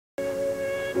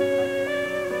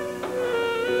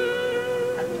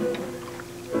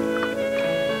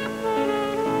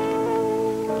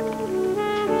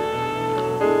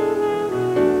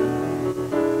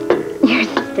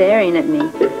staring at me.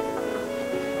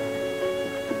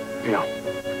 Yeah.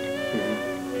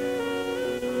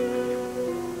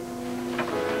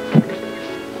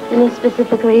 Any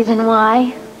specific reason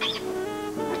why?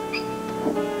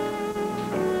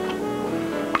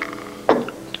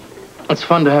 It's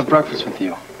fun to have breakfast with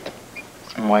you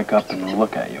and wake up and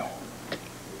look at you.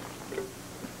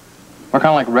 We're kind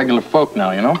of like regular folk now,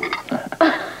 you know?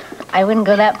 I wouldn't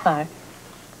go that far.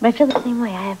 But I feel the same way.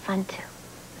 I have fun, too.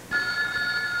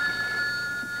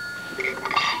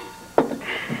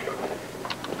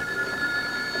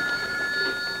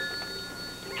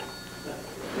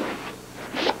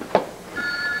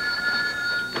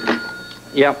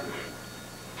 Yeah.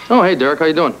 Oh, hey, Derek, how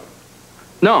you doing?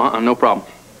 No, no problem.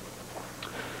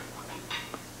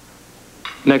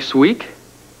 Next week?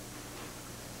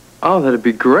 Oh, that'd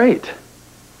be great.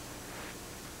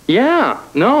 Yeah,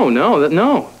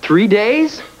 no. 3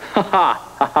 days?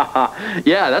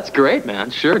 Yeah, that's great,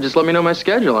 man. Sure, just let me know my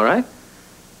schedule, all right?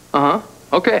 Uh-huh.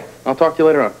 Okay, I'll talk to you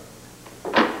later on.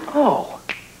 Oh,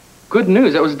 good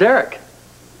news. That was Derek.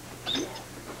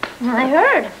 I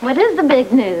heard. What is the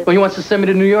big news? Well, he wants to send me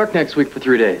to New York next week for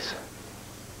 3 days.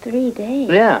 3 days?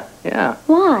 Yeah.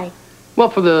 Why?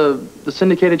 Well, for the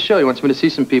syndicated show, he wants me to see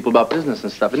some people about business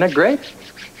and stuff. Isn't that great?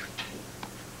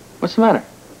 What's the matter?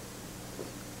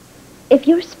 If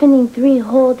you're spending 3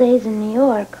 whole days in New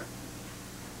York,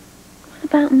 what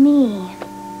about me?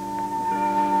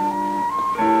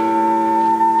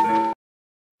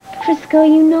 Frisco,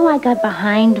 you know I got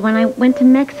behind when I went to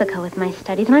Mexico with my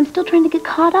studies, and I'm still trying to get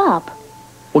caught up.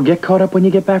 Well, get caught up when you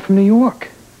get back from New York.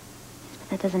 But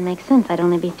that doesn't make sense. I'd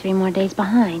only be 3 more days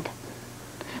behind.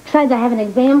 Besides, I have an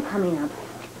exam coming up.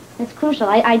 It's crucial.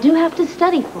 I do have to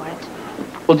study for it.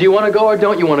 Well, do you want to go or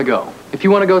don't you want to go? If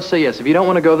you want to go, say yes. If you don't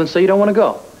want to go, then say you don't want to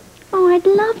go. Oh, I'd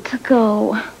love to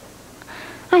go.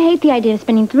 I hate the idea of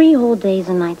spending 3 whole days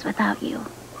and nights without you.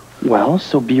 Well,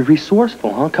 so be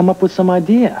resourceful, huh? Come up with some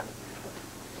idea.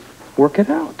 Work it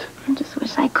out. I just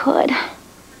wish I could.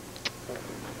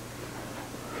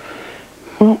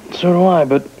 Well, so do I,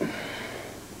 but...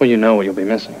 Well, you know what you'll be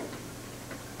missing.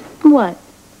 What?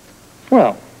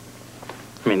 Well,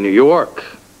 I mean, New York.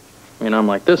 I mean, I'm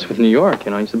like this with New York,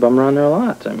 you know. I used to bum around there a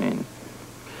lot. I mean,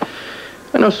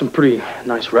 I know some pretty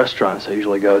nice restaurants I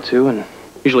usually go to, and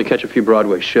usually catch a few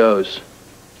Broadway shows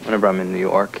whenever I'm in New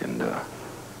York. And,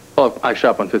 well, I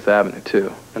shop on Fifth Avenue,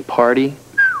 too. And party,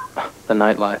 the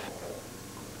nightlife.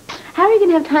 How are you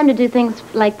going to have time to do things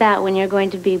like that when you're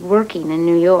going to be working in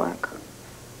New York?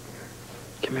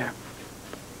 Come here.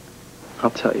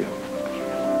 I'll tell you.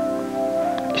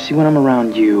 You see, when I'm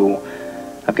around you,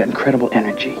 I've got incredible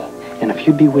energy. And if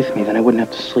you'd be with me, then I wouldn't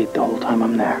have to sleep the whole time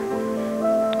I'm there.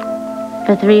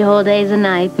 For 3 whole days and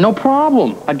nights? No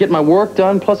problem. I'd get my work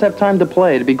done, plus have time to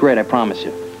play. It'd be great, I promise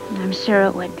you. I'm sure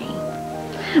it would be.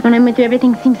 When I'm with you,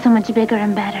 everything seems so much bigger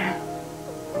and better.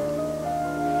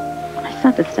 I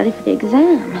still have to study for the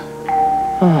exam.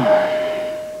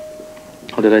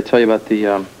 Oh, did I tell you about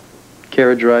the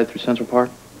carriage ride through Central Park?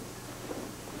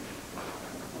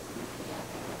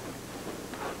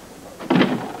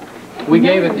 We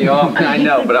gave it the office. I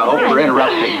know, but I hope we're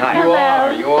interrupting.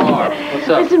 Hi. You are. What's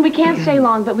up? Listen, we can't stay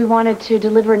long, but we wanted to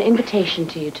deliver an invitation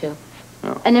to you two.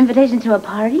 Oh. An invitation to a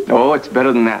party? Oh, it's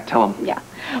better than that. Tell them. Yeah.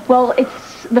 Well,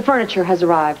 the furniture has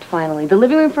arrived, finally. The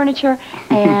living room furniture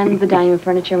and the dining room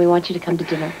furniture, and we want you to come to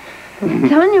dinner.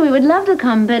 Tanya, we would love to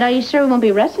come, but are you sure we won't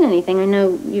be rushing anything? I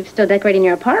know you're still decorating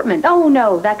your apartment. Oh,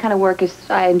 no, that kind of work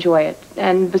I enjoy it.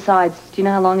 And besides, do you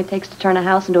know how long it takes to turn a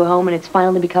house into a home, and it's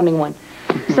finally becoming one?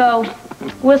 So,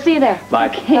 we'll see you there. Bye.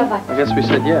 Okay. Bye-bye. I guess we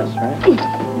said yes, right?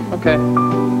 Okay.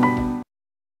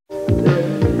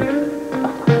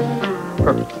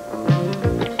 Perfect.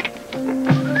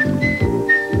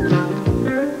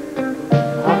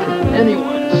 How can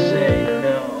anyone say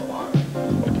no?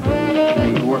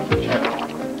 You work for Jack.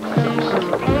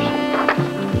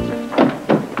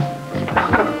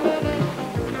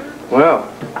 Well,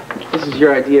 this is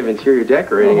your idea of interior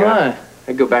decorating, Oh, huh? hi.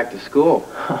 I'd go back to school.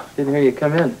 Huh, didn't hear you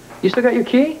come in. You still got your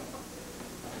key?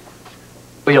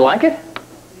 Well, you like it?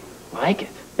 Like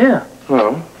it? Yeah.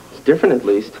 Well, it's different at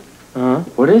least. Uh-huh.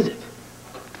 What is it?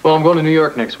 Well, I'm going to New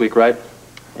York next week, right?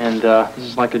 And this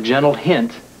is like a gentle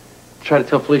hint. Try to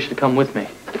tell Felicia to come with me.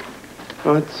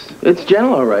 Oh, it's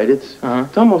gentle, all right. It's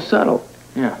almost subtle.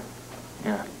 Yeah.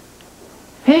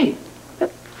 Hey,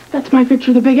 that's my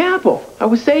picture of the Big Apple. I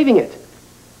was saving it.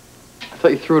 I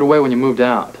thought you threw it away when you moved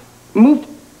out. Moved?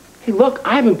 Hey, look,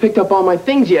 I haven't picked up all my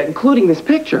things yet, including this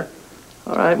picture.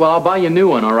 All right, well, I'll buy you a new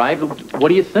one, all right? What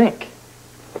do you think?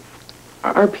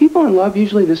 Are people in love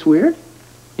usually this weird?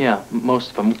 Yeah,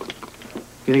 most of them. You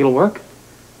think it'll work?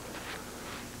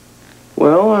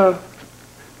 Well,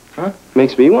 Huh?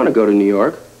 Makes me want to go to New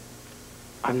York.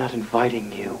 I'm not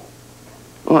inviting you.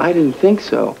 Oh, I didn't think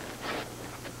so.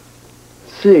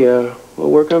 Let's see, we'll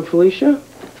work on Felicia?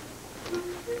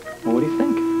 Well, what do you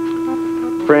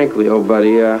think? Frankly, oh,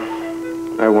 buddy,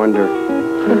 I wonder.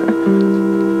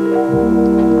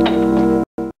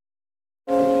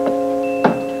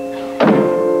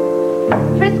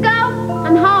 Frisco,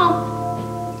 I'm home.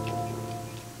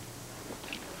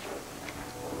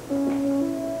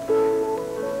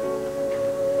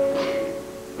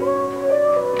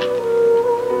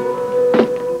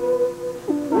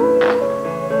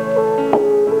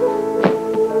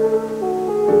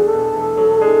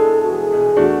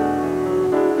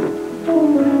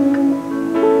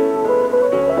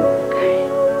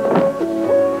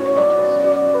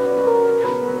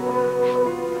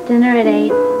 Dinner at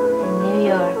 8 in New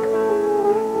York.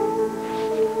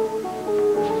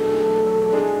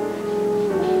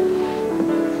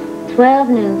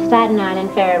 £12 Staten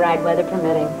Island ferry ride, weather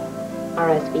permitting.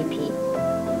 RSVP.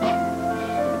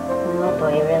 Oh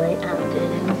boy, he really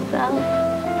outdid himself.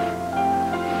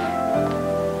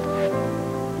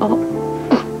 Oh.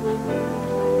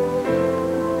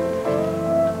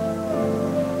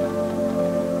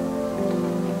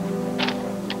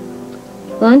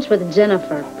 Lunch with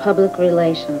Jennifer, public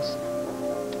relations.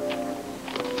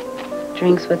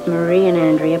 Drinks with Marie and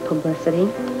Andrea, publicity.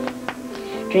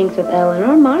 Drinks with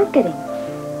Eleanor, marketing.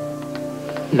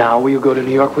 Now will you go to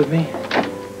New York with me?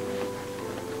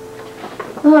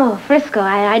 Oh, Frisco,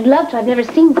 I'd love to. I've never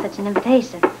seen such an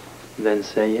invitation. Then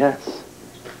say yes.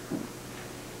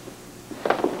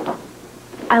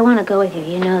 I want to go with you,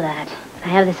 you know that. I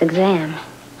have this exam.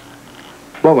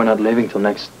 Well, we're not leaving till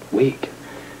next week.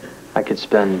 I could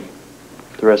spend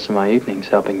the rest of my evenings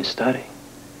helping you study.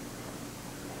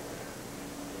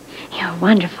 You're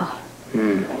wonderful.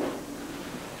 Hmm.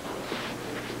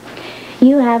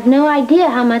 You have no idea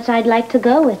how much I'd like to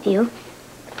go with you.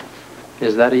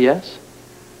 Is that a yes?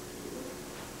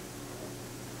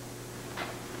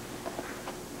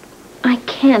 I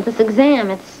can't. This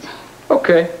exam, it's...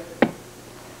 Okay.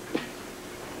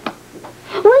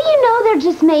 Well, you know, there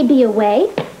just may be a way.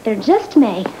 There just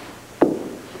may.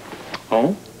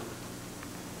 Oh?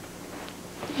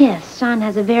 Yes, Sean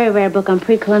has a very rare book on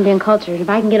pre-Columbian culture. If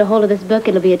I can get a hold of this book,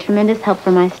 it'll be a tremendous help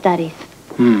for my studies.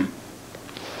 Hmm.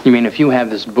 You mean if you have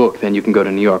this book, then you can go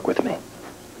to New York with me?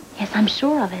 Yes, I'm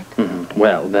sure of it. Mm-hmm.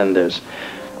 Well, then there's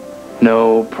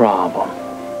no problem.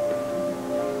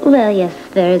 Well, yes,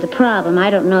 there is a problem. I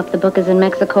don't know if the book is in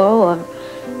Mexico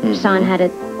or Sean had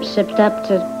it shipped up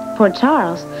to Port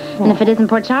Charles. And if it isn't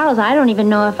Port Charles, I don't even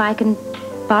know if I can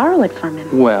borrow it from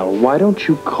him. Well, why don't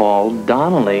you call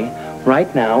Donnelly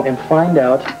right now and find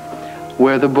out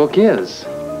where the book is?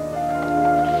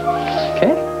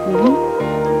 Okay?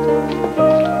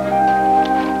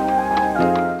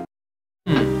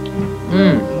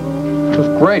 This is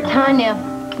great. Tanya,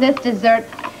 this dessert,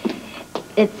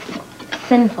 it's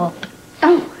sinful.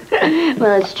 Oh,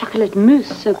 well, it's chocolate mousse,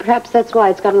 so perhaps that's why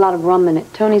it's got a lot of rum in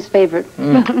it. Tony's favorite.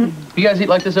 You guys eat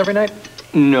like this every night?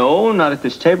 No, not at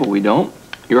this table, we don't.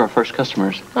 You're our first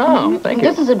customers. Oh, thank you.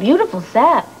 This is a beautiful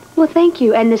set. Well, thank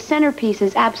you. And the centerpiece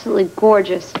is absolutely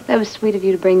gorgeous. That was sweet of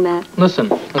you to bring that. Listen,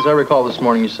 as I recall this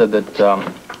morning, you said that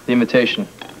the invitation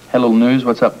had a little news.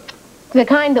 What's up? The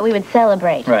kind that we would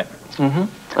celebrate. Right. Mm-hmm.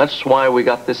 That's why we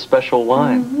got this special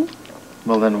wine.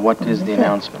 Well, then what is the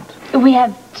announcement? We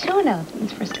have 2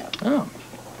 announcements, Frisco. Oh.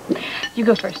 You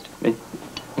go first. Me?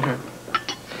 Okay.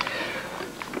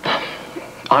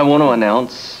 I want to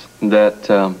announce that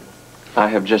I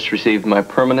have just received my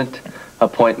permanent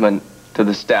appointment to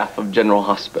the staff of General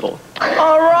Hospital.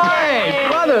 All right,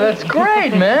 brother, that's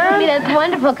great, man. That's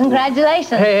wonderful.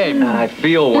 Congratulations. Hey, I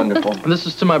feel wonderful. this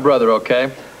is to my brother,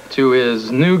 okay? To his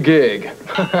new gig.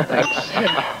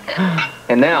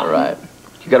 And now, All right.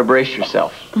 you got to brace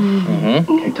yourself. Mm-hmm.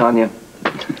 Okay, Tanya.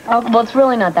 Oh, well, it's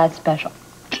really not that special.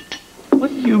 What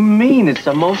do you mean? It's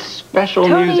the most special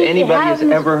Tony, news anybody has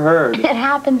ever heard. It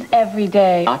happens every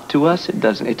day. Not to us, it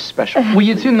doesn't. It's special. Will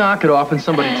you two knock it off and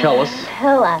somebody tell us?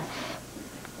 Tell us.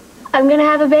 I'm going to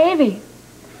have a baby.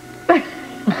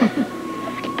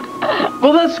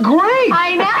 Well, that's great.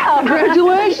 I know.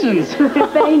 Congratulations.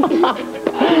 Thank you.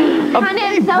 Tanya,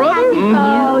 I'm so brother. happy.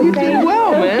 Oh, You thank did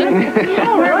well, man.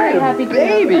 All right, happy to.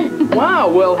 baby. Wow.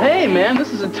 Well, hey, man,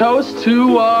 this is a toast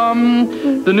to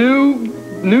the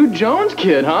new Jones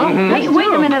kid, huh? Wait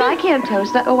a minute. I can't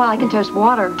toast that. Oh, well, I can toast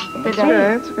water. That's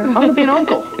okay. I'm gonna be an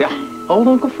uncle. Yeah. Old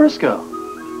Uncle Frisco.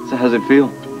 So how's it feel?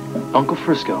 Uncle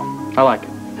Frisco. I like it.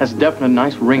 Has a definite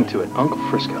nice ring to it. Uncle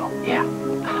Frisco. Yeah.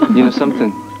 You know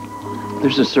something?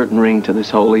 There's a certain ring to this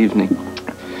whole evening.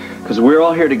 Because we're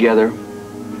all here together,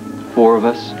 4 of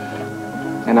us,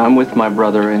 and I'm with my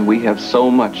brother, and we have so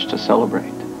much to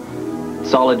celebrate.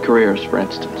 Solid careers, for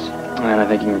instance. And I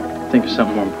think you can think of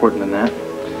something more important than that.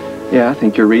 Yeah, I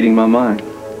think you're reading my mind.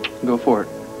 Go for it.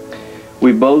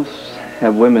 We both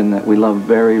have women that we love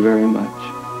very, very much.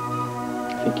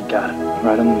 I think you got it.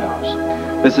 Right on the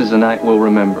nose. This is a night we'll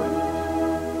remember.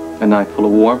 A night full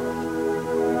of warmth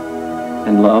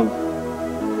and love.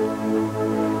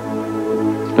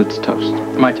 Let's toast.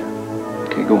 My turn.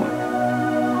 Okay, go on.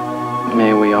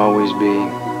 May we always be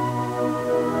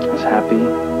as happy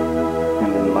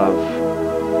and in love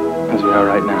as we are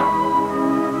right now.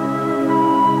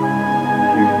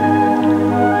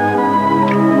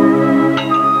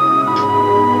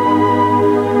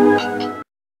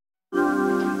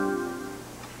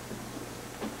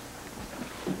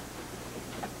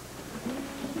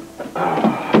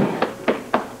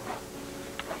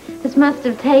 This must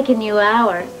have taken you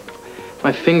hours.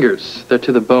 My fingers, they're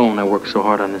to the bone. I work so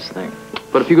hard on this thing.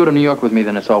 But if you go to New York with me,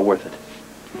 then it's all worth it.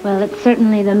 Well, it's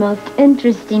certainly the most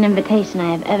interesting invitation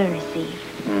I have ever received.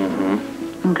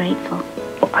 Mm-hmm. I'm grateful.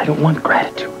 Oh, I don't want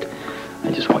gratitude.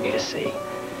 I just want you to say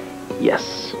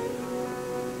yes.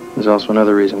 There's also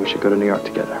another reason we should go to New York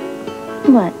together.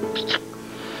 What?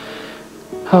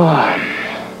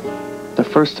 Oh, the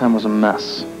first time was a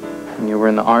mess. When you were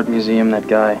in the art museum, that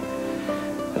guy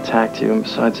attacked you, and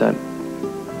besides that,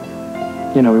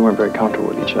 you know, we weren't very comfortable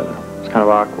with each other. It was kind of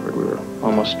awkward. We were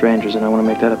almost strangers, and I want to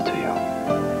make that up to you.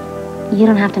 You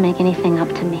don't have to make anything up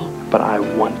to me. But I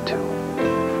want to.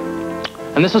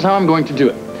 And this is how I'm going to do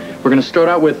it. We're going to start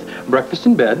out with breakfast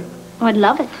in bed. Oh, I'd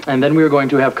love it. And then we are going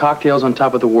to have cocktails on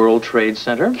top of the World Trade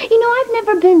Center. You know, I've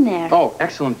never been there. Oh,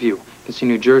 excellent view. You can see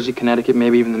New Jersey, Connecticut,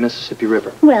 maybe even the Mississippi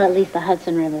River. Well, at least the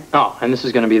Hudson River. Oh, and this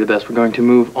is going to be the best. We're going to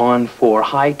move on for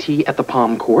high tea at the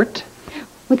Palm Court.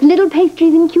 With little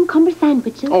pastries and cucumber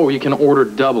sandwiches. Oh, you can order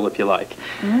double if you like.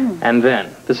 Mm. And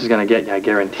then, this is going to get you, I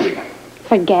guarantee.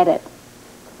 Forget it.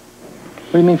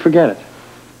 What do you mean, forget it?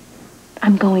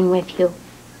 I'm going with you.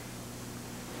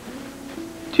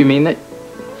 Do you mean that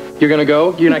you're going to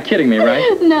go? You're not kidding me,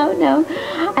 right? No.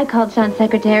 I called Sean's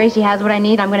secretary. She has what I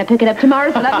need. I'm going to pick it up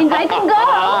tomorrow, so that means I can go.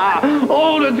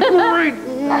 Oh, that's great.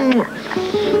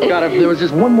 God, if there was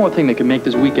just one more thing that could make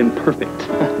this weekend perfect.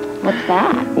 What's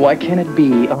that? Why can't it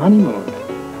be a honeymoon?